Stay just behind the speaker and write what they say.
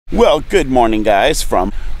Well, good morning, guys.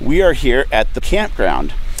 We are here at the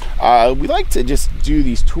campground. We like to just do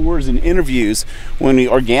these tours and interviews when we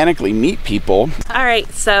organically meet people. All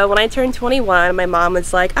right, so when I turned 21, my mom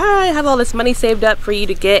was like, I have all this money saved up for you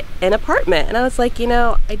to get an apartment. And I was like, you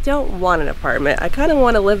know, I don't want an apartment. I kind of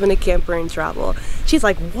want to live in a camper and travel. She's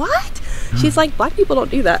like, what? She's like, black people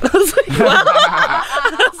don't do that. I was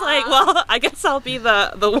like, well, I guess I'll be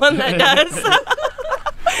the one that does.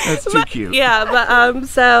 That's too cute. Yeah, but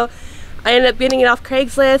so I ended up getting it off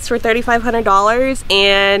Craigslist for $3,500,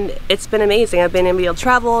 and it's been amazing. I've been able to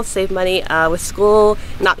travel, save money with school,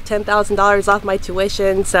 knocked $10,000 off my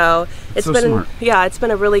tuition. So it's been smart. Yeah, it's been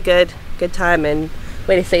a really good time and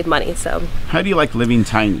way to save money. So how do you like living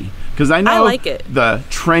tiny? Because I know I like it. The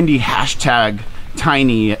trendy hashtag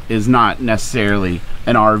tiny is not necessarily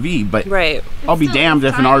an RV, but right. I'll be damned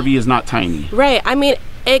if an RV is not tiny. Right. I mean,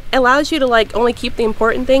 it allows you to like only keep the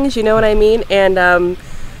important things, you know what I mean, and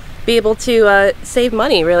be able to save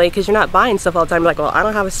money, really, because you're not buying stuff all the time. You're like, well, I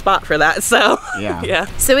don't have a spot for that, so yeah. Yeah.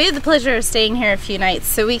 So we had the pleasure of staying here a few nights,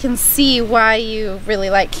 so we can see why you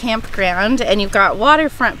really like campground, and you've got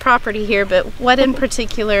waterfront property here, but what in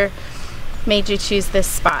particular made you choose this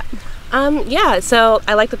spot? Yeah, so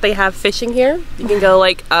I like that they have fishing here. You can go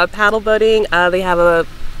like paddle boating. They have a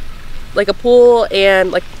pool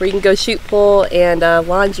and like where you can go shoot pool and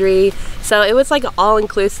laundry. So it was like an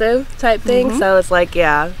all-inclusive type thing. So it's like,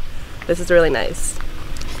 yeah, this is really nice.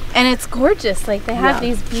 And it's gorgeous. Like they have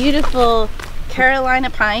these beautiful Carolina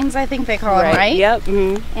pines, I think they call them, right? Yep.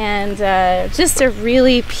 And just a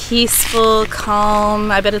really peaceful,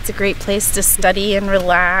 calm, I bet it's a great place to study and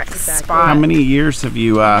relax spot. How many years have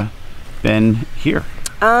you been here?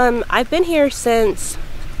 I've been here since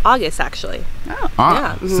August, actually.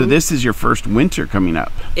 Yeah. So this is your first winter coming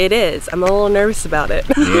up. It is. I'm a little nervous about it.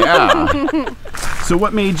 Yeah. So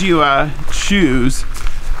what made you choose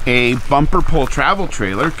a bumper pull travel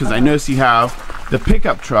trailer? Because I notice you have the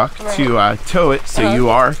pickup truck to tow it, so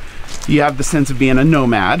you have the sense of being a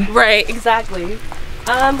nomad. Right, exactly.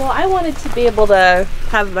 Well, I wanted to be able to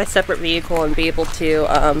have my separate vehicle and be able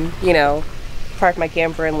to, you know, park my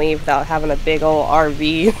camper and leave without having a big old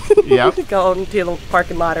RV going to the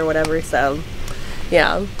parking lot or whatever. So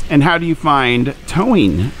yeah. And how do you find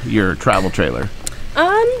towing your travel trailer?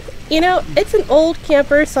 You know, it's an old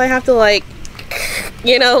camper, so I have to like,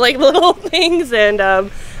 you know, like little things, and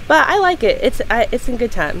but I like it. It's a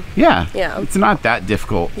good time. Yeah. Yeah. It's not that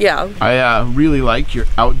difficult. Yeah. I really like your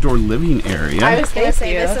outdoor living area. I was gonna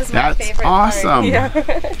say this is my favorite awesome. part.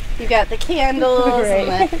 Yeah. You got the candles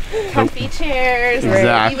and the comfy chairs.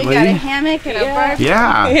 Exactly. You even got a hammock and a barbecue.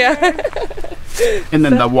 Yeah. Yeah. And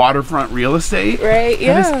then the waterfront real estate. Right.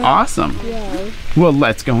 Yeah. That is awesome. Yeah. Well,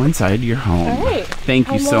 let's go inside your home. All right.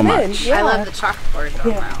 Thank you so much. Yeah. I love the chalkboard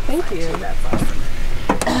on that. Thank you. That's awesome.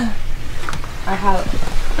 I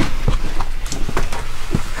have.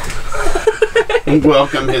 And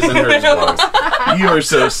welcome his and hers boys. You are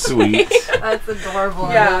so sweet. That's adorable.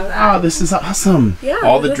 Yeah. Oh, this is awesome. Yeah.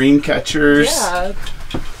 All the dream catchers. Yeah.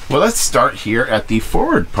 Well, let's start here at the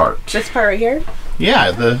forward part. This part right here?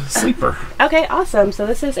 Yeah, the sleeper. Okay, awesome. So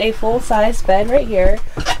this is a full-size bed right here.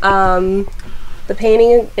 The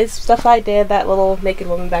painting is stuff I did. That little naked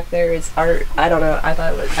woman back there is art. I don't know. I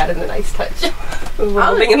thought it was added a nice touch. The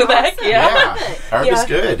little thing in the back. Yeah. Art is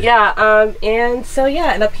good. Yeah. And so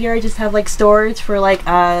yeah, and up here I just have like storage for like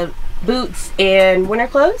boots and winter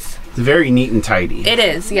clothes. It's very neat and tidy. It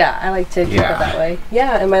is. Yeah, I like to keep it that way.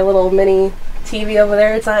 Yeah, and my little mini TV over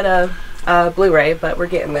there. It's not a Blu-ray, but we're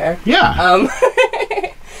getting there. Yeah.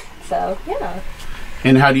 So yeah.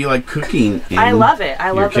 And how do you like cooking? I love it. I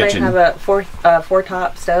love that kitchen? I have a four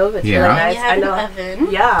top stove. It's really nice. You have I know. an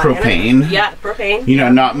oven. Yeah. Propane. Propane. You know,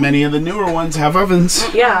 not many of the newer ones have ovens.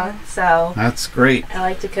 Yeah. So That's great. I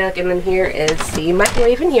like to cook, and then here is the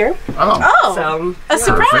microwave in here. Oh. So A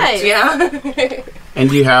surprise. yeah. And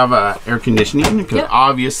do you have air conditioning? Because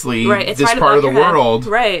obviously It's this right part of above the your head. world,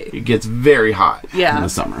 Right. it gets very hot Yeah. in the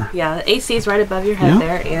summer. Yeah. The AC is right above your head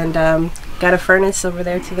there, and got a furnace over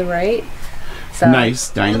there to the right. So, Nice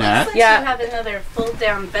dinette. You have another full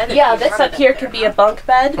down bed. Yeah, this up here could be a bunk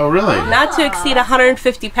bed. Oh, really? Not to exceed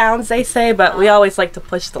 150 pounds, they say, but we always like to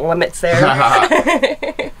push the limits there.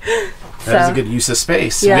 That is a good use of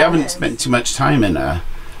space. Yeah. We haven't spent too much time in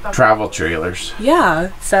travel trailers. Yeah,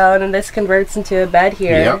 so and then this converts into a bed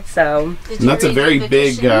here. Yep. So And that's a very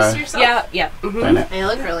big yeah. dinette. They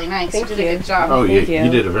look really nice. Thank you did you. a good job. Oh, Thank you you.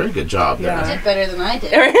 did a very good job there. You did better than I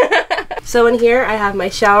did. So in here I have my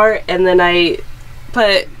shower, and then I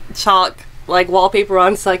put chalk like wallpaper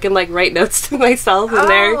on so I can like write notes to myself in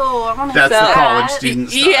there. Oh, I want to That's see the that. college student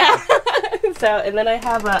stuff. Yeah. So, and then I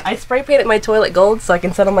have I spray painted my toilet gold so I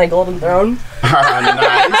can sit on my golden throne.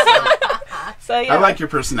 Nice. So yeah. I like your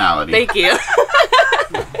personality. Thank you.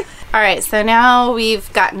 All right, so now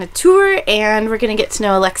we've gotten a tour and we're going to get to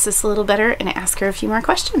know Alexis a little better and ask her a few more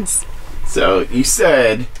questions. So you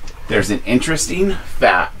said there's an interesting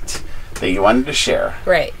fact that you wanted to share.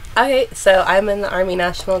 Right. Okay, so I'm in the Army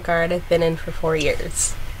National Guard. I've been in for 4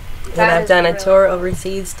 years. And I've done a tour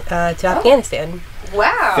overseas to Afghanistan.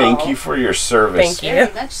 Wow. Thank you for your service. Thank you.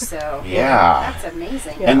 Very much so. Yeah. That's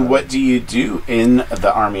amazing. Yeah. And what do you do in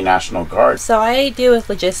the Army National Guard? So I do with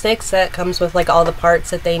logistics. That comes with like all the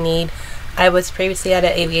parts that they need. I was previously at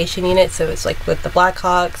an aviation unit, so it's like with the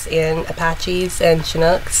Blackhawks and Apaches and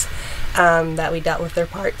Chinooks that we dealt with their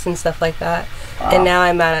parts and stuff like that. Wow. And now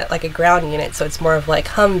I'm at like a ground unit, so it's more of like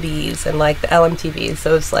Humvees and like the LMTVs,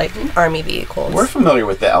 so it's like Army vehicles. We're familiar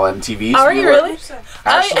with the LMTVs. Are you really?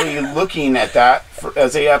 Actually looking at that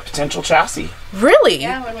as a potential chassis. Really?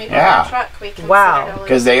 Yeah, when we bought Yeah. our truck, we considered Wow.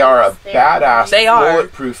 Because they are a badass, They are.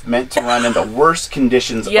 bulletproof, meant to run in the worst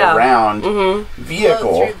conditions Yeah. around Blow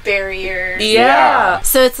vehicle. through barriers. Yeah.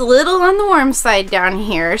 So it's a little on the warm side down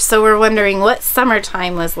here, so we're wondering what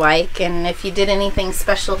summertime was like and if you did anything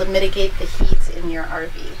special to mitigate the heat in your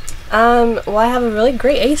RV. Well, I have a really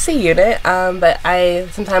great AC unit, but I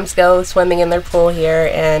sometimes go swimming in their pool here,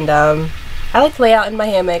 and I like to lay out in my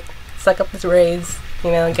hammock, suck up the rays,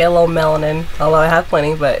 you know, and get a little melanin, although I have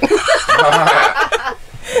plenty, but...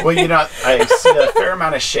 Well, you know, I see a fair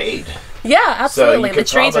amount of shade. Yeah, So absolutely. you The could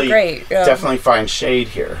trees are probably great. Yeah. definitely find shade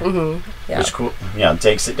here. Yeah. Which cool,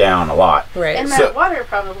 takes it down a lot. Right. And So- that water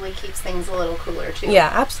probably keeps things a little cooler too. Yeah,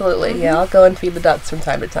 absolutely. Yeah, I'll go and feed the ducks from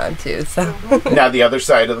time to time, too, so... Now, the other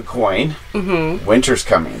side of the coin, winter's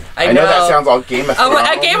coming. I know that know. sounds all Game of Thrones.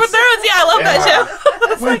 Oh, Game of Thrones, yeah, I love that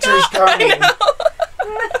show. Winter's coming.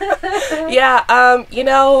 Yeah, you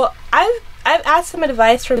know, I've asked some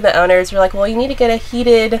advice from the owners. We're like, well, you need to get a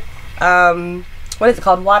heated, what is it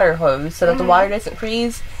called, water hose, so that the water doesn't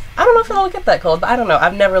freeze. I don't know if it'll get that cold, but I don't know.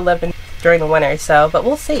 I've never lived in during the winter, so, but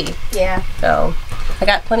we'll see. Yeah. So, I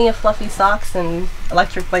got plenty of fluffy socks and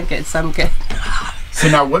electric blankets, so I'm good. So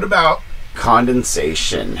now, what about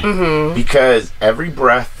condensation? Because every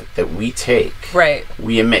breath that we take, Right,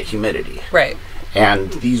 we emit humidity. right.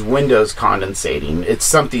 And these windows condensating, it's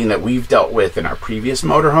something that we've dealt with in our previous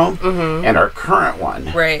motorhome and our current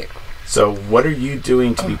one. Right. So what are you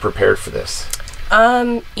doing to be prepared for this?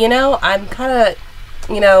 You know, I'm kind of,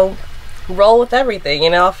 you know, roll with everything, you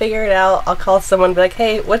know, I'll figure it out. I'll call someone and be like,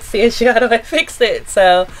 hey, what's the issue? How do I fix it?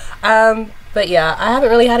 So, but yeah, I haven't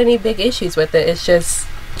really had any big issues with it. It's just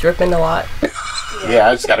dripping a lot. Yeah,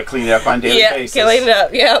 I just got to clean it up on a daily basis. Yeah, clean it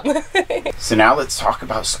up, yep. So now let's talk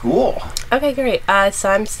about school. Okay, great. So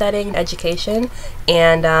I'm studying education,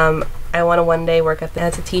 and I want to one day work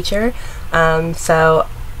as a teacher. So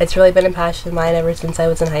it's really been a passion of mine ever since I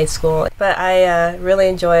was in high school. But I really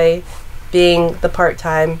enjoy being the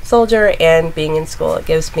part-time soldier and being in school. It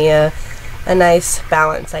gives me a nice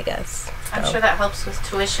balance, I guess. I'm sure that helps with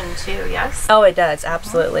tuition too, yes? Oh, it does,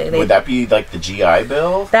 absolutely. Would that be like the GI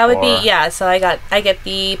Bill? That would be, yeah. So I get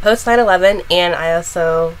the post 9/11, and I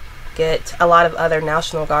also get a lot of other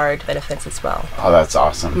National Guard benefits as well. Oh, that's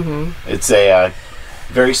awesome. It's a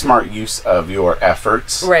very smart use of your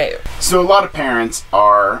efforts. Right. So a lot of parents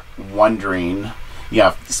are wondering,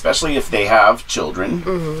 especially if they have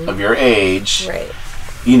children of your age, Right.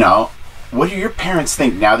 you know, what do your parents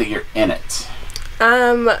think now that you're in it?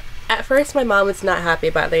 At first, my mom was not happy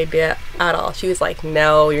about the idea at all. She was like,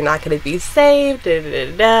 no, you're not going to be saved. Da, da,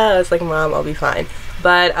 da, da. I was like, Mom, I'll be fine.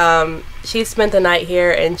 But she spent the night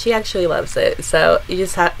here, and she actually loves it. So you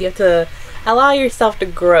have to allow yourself to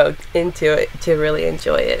grow into it to really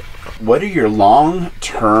enjoy it. What are your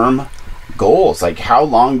long-term goals? Like, how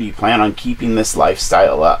long do you plan on keeping this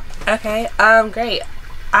lifestyle up? Okay, great.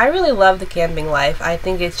 I really love the camping life. I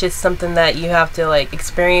think it's just something that you have to like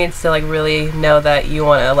experience to like really know that you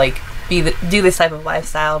want to like do this type of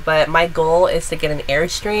lifestyle. But my goal is to get an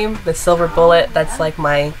Airstream, the Silver Bullet. That's like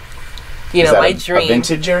my, my dream. A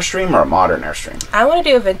vintage Airstream or a modern Airstream? I want to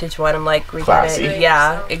do a vintage one. I'm like Classy.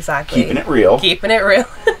 Yeah, exactly. Keeping it real. Keeping it real.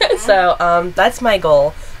 So that's my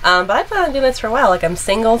goal. But I plan on doing this for a while. Like I'm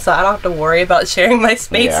single, so I don't have to worry about sharing my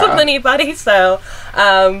space with anybody. So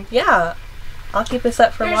yeah. I'll keep this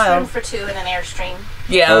up for a while. There's room for two in an Airstream.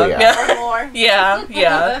 Yeah. Oh, yeah. Or more. Yeah.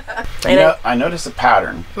 I notice a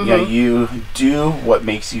pattern. Yeah, you do what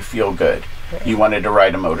makes you feel good. Right. You wanted to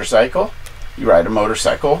ride a motorcycle. You ride a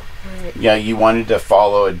motorcycle. Right. Yeah, you wanted to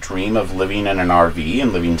follow a dream of living in an RV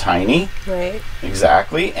and living tiny. Right.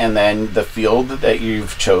 Exactly. And then the field that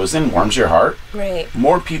you've chosen warms your heart. Right.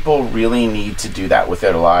 More people really need to do that with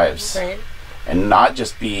their lives. Right. and not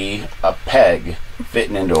just be a peg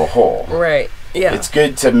fitting into a hole. Right. Yeah. It's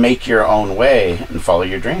good to make your own way and follow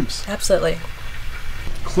your dreams. Absolutely.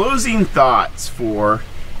 Closing thoughts for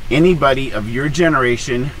anybody of your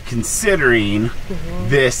generation considering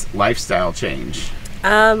this lifestyle change.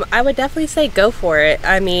 I would definitely say go for it.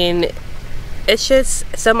 I mean, it's just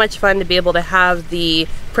so much fun to be able to have the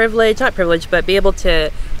privilege, not privilege, but be able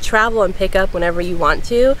to travel and pick up whenever you want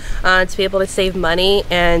to be able to save money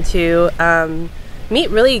and to meet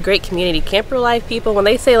really great community camper life people. When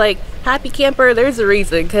they say like happy camper, there's a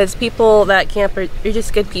reason, because people that camp are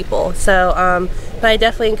just good people. So but I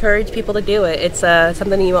definitely encourage people to do it. It's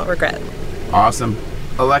something you won't regret. Awesome.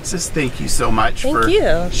 Alexis, thank you so much for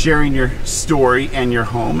sharing your story and your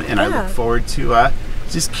home, and I look forward to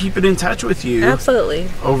just keeping in touch with you. Absolutely.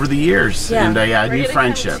 Over the years, and new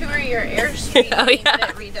friendship. Tour your Airstream and get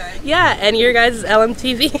it redone. Yeah, and your guys'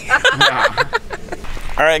 LMTV.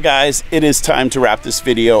 All right, guys, it is time to wrap this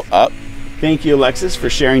video up. Thank you, Alexis, for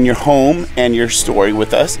sharing your home and your story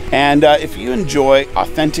with us. And if you enjoy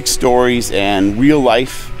authentic stories and real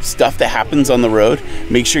life stuff that happens on the road,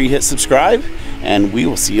 make sure you hit subscribe, and we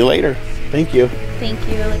will see you later. Thank you. Thank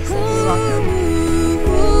you, Alexis. Welcome.